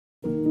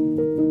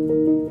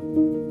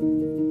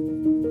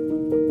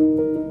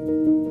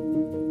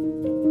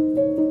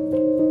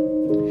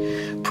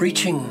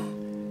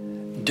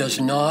Preaching does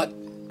not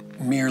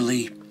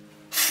merely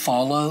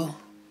follow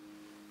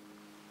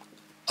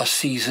a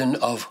season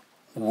of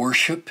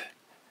worship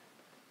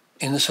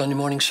in the Sunday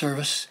morning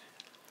service.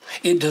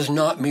 It does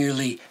not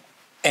merely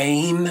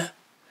aim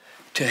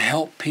to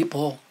help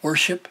people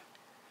worship.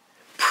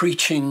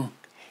 Preaching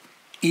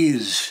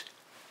is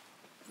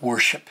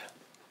worship.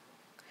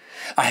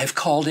 I have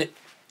called it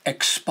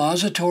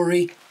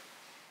expository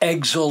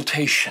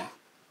exaltation.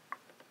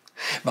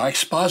 By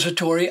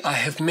expository, I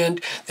have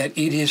meant that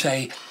it is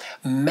a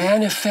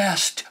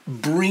manifest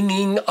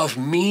bringing of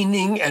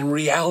meaning and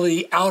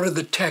reality out of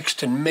the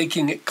text and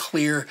making it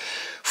clear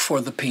for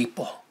the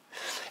people.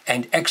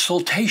 And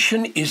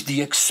exaltation is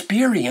the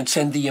experience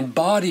and the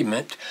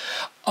embodiment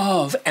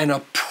of an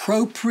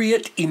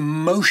appropriate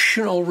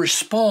emotional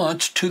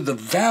response to the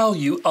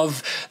value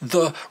of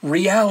the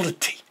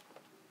reality.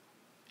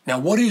 Now,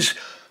 what is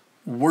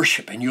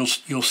worship? And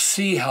you'll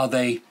see how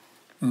they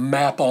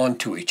map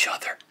onto each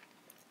other.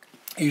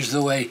 Here's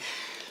the way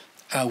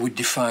I would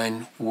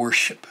define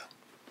worship.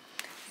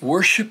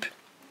 Worship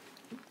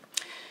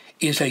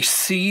is a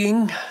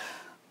seeing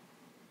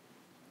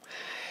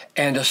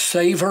and a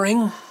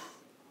savoring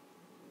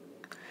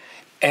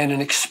and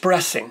an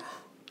expressing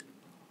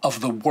of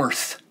the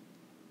worth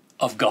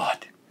of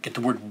God. Get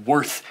the word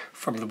worth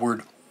from the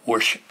word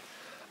worship.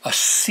 A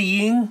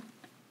seeing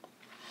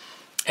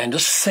and a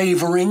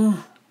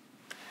savoring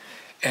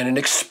and an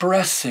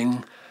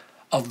expressing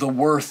of the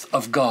worth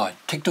of God.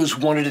 Take those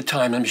one at a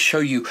time. Let me show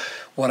you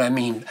what I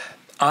mean.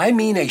 I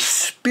mean a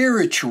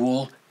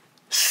spiritual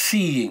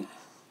seeing.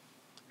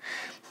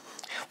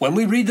 When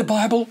we read the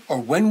Bible or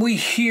when we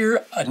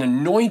hear an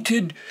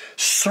anointed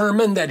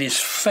sermon that is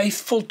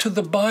faithful to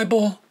the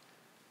Bible,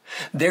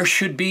 there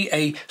should be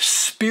a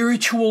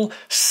spiritual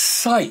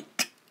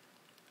sight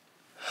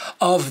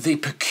of the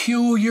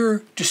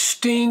peculiar,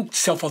 distinct,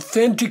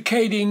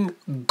 self-authenticating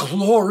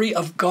glory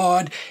of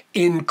God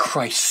in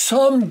Christ.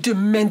 Some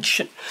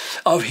dimension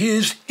of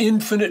His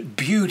infinite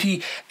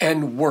beauty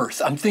and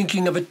worth. I'm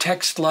thinking of a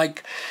text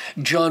like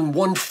John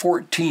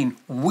 1:14.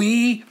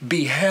 We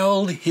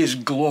beheld His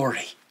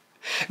glory.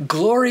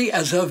 Glory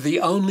as of the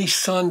only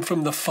Son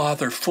from the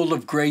Father, full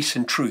of grace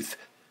and truth.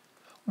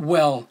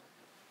 Well,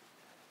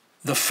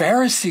 the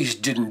Pharisees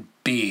didn't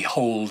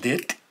behold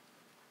it.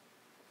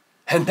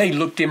 And they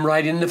looked Him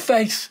right in the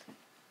face.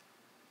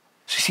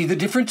 See the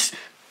difference?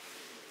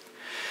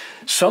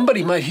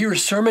 Somebody might hear a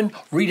sermon,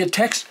 read a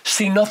text,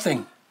 see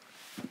nothing.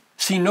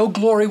 See no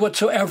glory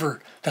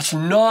whatsoever. That's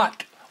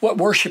not what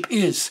worship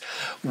is.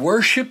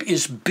 Worship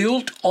is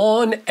built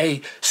on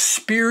a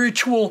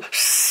spiritual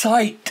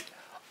sight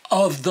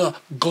of the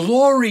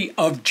glory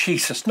of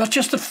Jesus, not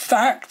just the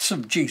facts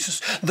of Jesus,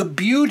 the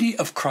beauty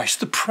of Christ,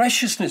 the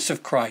preciousness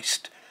of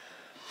Christ.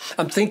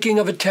 I'm thinking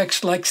of a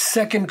text like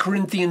 2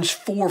 Corinthians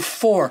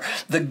 4:4.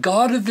 The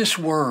God of this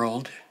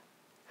world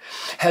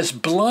has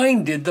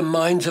blinded the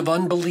minds of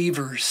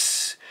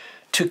unbelievers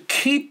to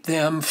keep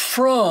them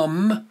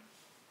from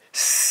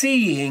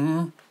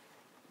seeing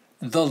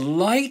the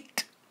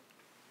light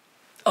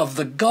of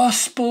the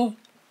gospel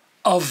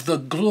of the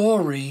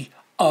glory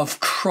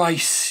of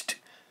Christ,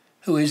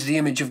 who is the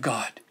image of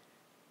God.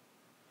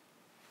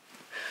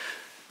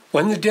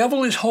 When the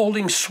devil is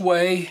holding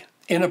sway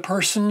in a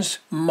person's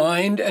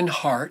mind and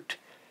heart,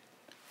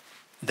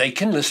 they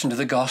can listen to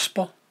the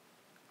gospel.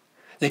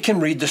 They can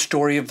read the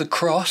story of the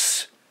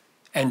cross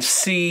and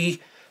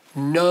see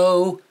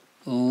no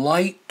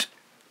light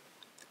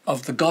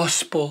of the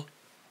gospel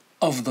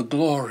of the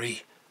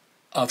glory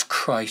of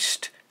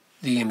Christ,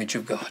 the image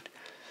of God.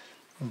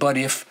 But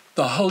if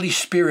the Holy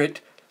Spirit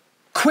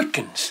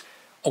quickens,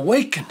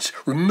 awakens,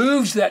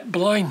 removes that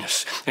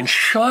blindness, and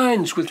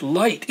shines with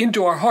light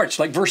into our hearts,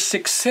 like verse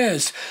 6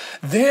 says,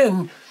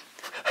 then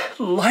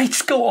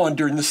lights go on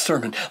during the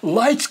sermon.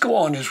 Lights go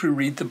on as we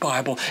read the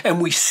Bible.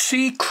 And we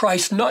see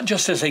Christ not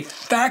just as a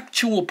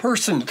factual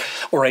person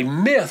or a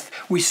myth.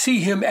 We see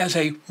Him as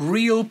a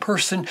real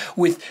person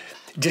with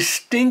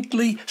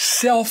distinctly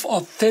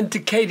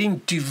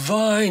self-authenticating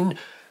divine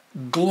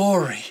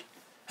glory.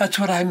 That's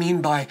what I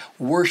mean by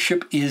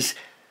worship is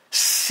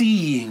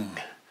seeing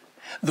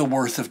the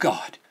worth of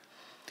God.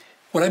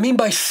 What I mean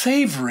by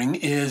savoring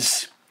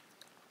is,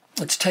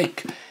 let's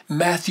take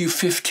Matthew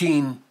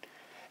 15:8.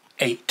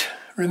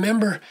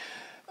 Remember,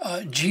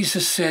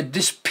 Jesus said,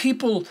 this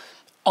people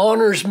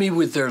honors me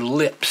with their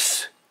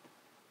lips,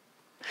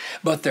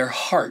 but their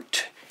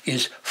heart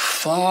is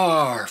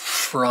far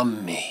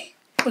from me.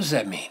 What does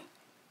that mean?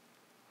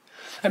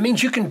 That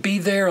means you can be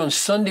there on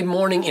Sunday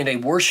morning in a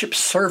worship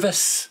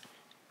service,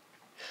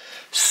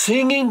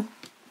 singing,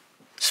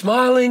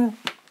 smiling,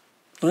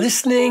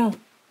 listening.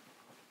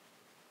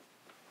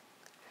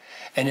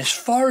 And as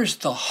far as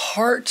the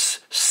heart's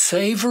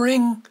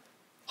savoring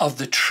of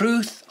the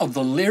truth of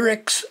the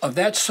lyrics of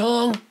that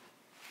song,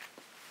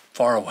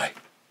 far away.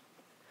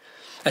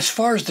 As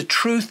far as the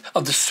truth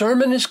of the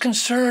sermon is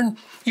concerned,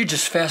 you're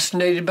just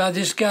fascinated by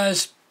this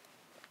guy's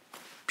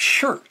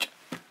shirt,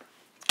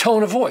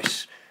 tone of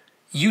voice,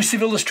 use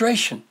of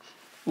illustration,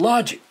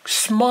 logic,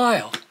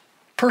 smile,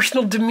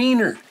 personal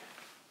demeanor.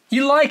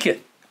 You like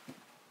it.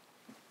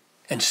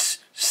 And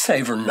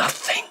savor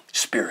nothing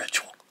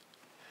spiritual.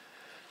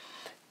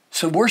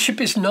 So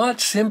worship is not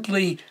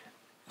simply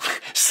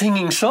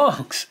singing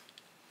songs,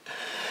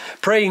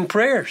 praying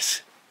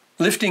prayers,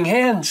 lifting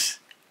hands,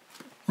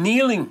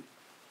 kneeling,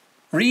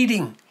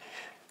 reading.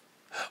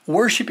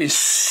 Worship is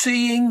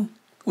seeing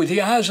with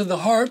the eyes of the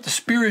heart the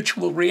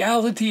spiritual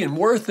reality and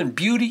worth and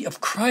beauty of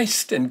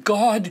Christ and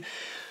God.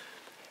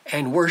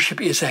 And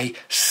worship is a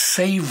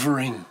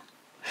savoring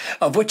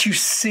of what you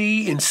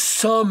see in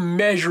some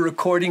measure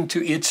according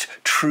to its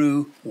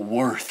true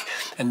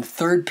worth. And the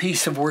third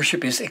piece of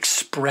worship is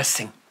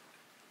expressing.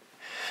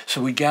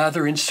 So we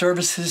gather in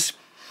services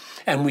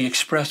and we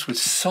express with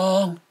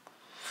song,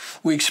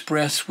 we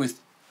express with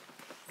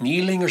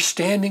kneeling or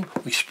standing,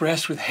 we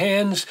express with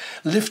hands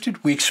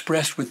lifted, we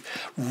express with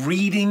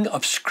reading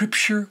of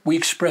Scripture, we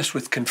express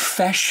with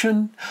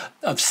confession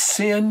of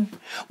sin,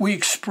 we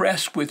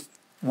express with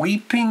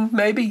weeping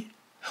maybe,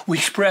 we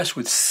express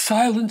with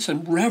silence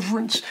and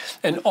reverence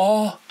and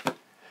awe.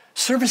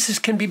 Services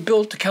can be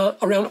built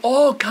around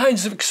all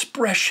kinds of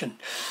expression.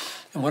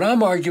 And what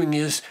I'm arguing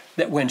is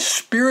that when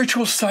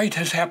spiritual sight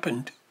has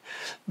happened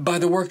by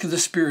the work of the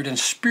Spirit and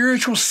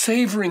spiritual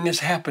savoring has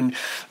happened,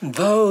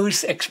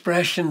 those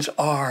expressions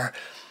are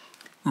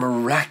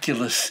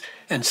miraculous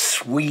and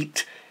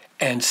sweet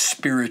and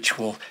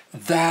spiritual.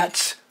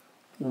 That's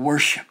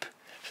worship.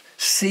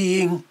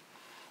 Seeing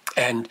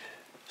and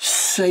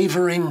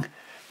savoring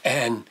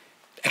and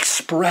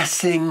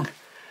expressing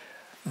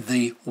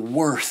the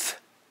worth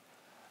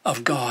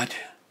of God.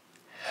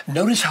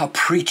 Notice how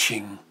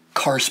preaching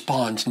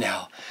corresponds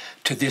now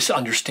to this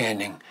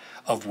understanding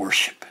of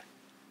worship.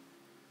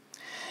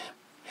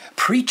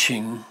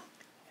 Preaching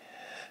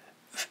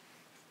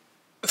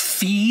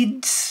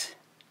feeds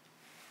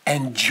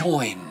and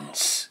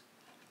joins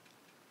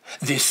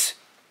this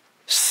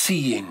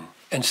seeing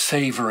and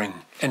savoring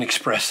and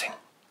expressing.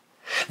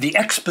 The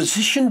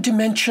exposition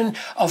dimension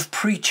of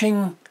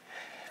preaching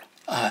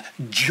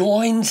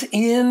joins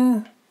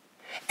in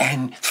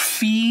and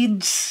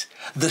feeds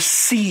the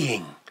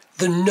seeing,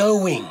 the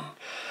knowing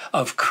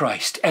of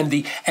Christ. And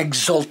the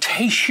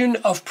exaltation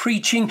of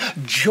preaching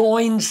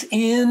joins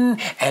in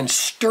and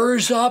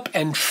stirs up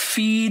and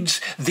feeds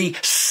the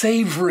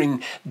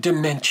savoring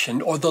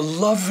dimension or the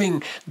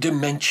loving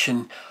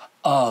dimension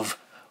of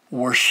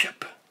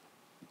worship.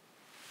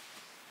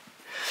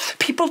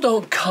 People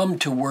don't come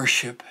to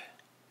worship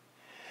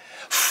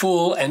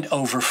full and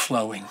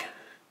overflowing.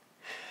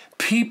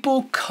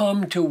 People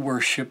come to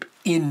worship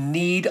in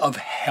need of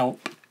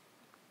help.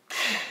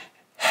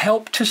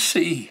 Help to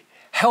see,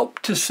 help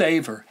to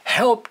savor,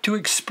 help to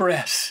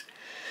express.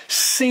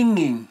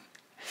 Singing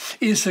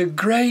is a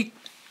great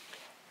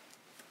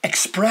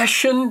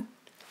expression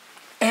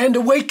and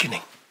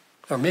awakening.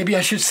 Or maybe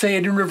I should say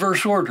it in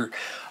reverse order.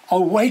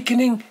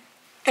 Awakening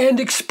and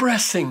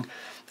expressing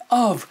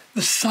of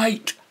the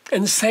sight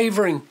and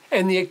savoring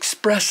and the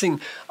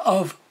expressing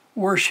of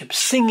worship.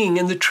 Singing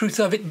and the truth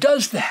of it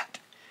does that.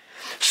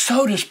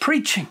 So does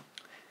preaching.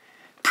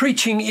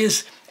 Preaching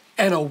is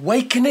an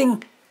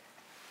awakening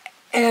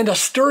and a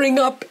stirring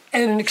up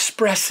and an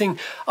expressing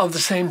of the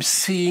same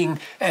seeing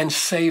and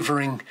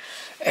savoring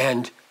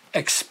and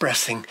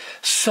expressing.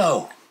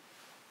 So,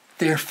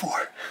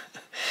 therefore,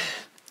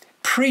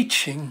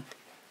 preaching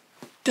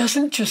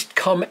doesn't just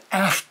come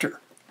after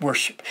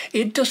worship.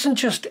 It doesn't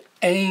just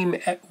aim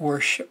at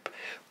worship.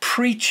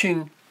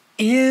 Preaching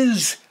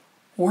is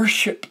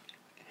worship.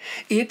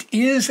 It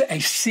is a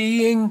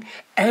seeing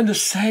and a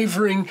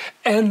savoring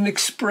and an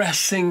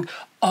expressing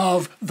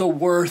of the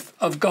worth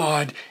of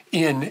God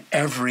in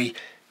every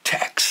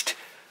text,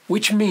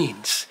 which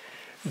means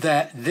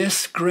that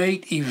this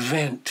great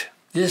event,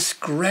 this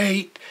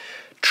great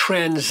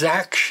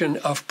transaction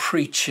of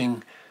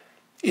preaching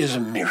is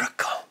a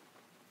miracle.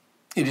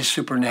 It is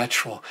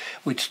supernatural,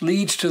 which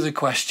leads to the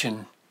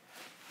question,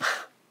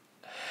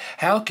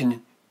 how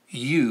can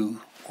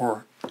you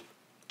or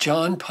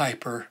John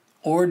Piper,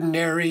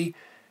 ordinary,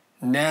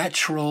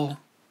 natural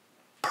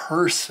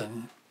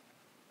person,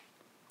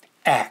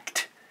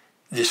 act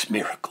this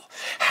miracle?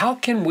 How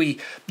can we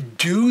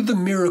do the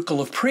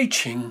miracle of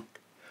preaching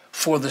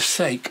for the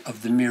sake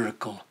of the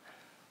miracle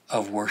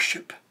of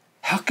worship?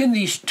 How can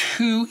these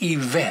two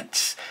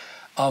events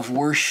of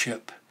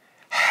worship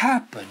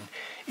happen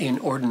in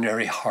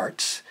ordinary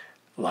hearts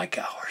like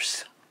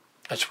ours?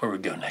 That's where we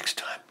go next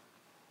time.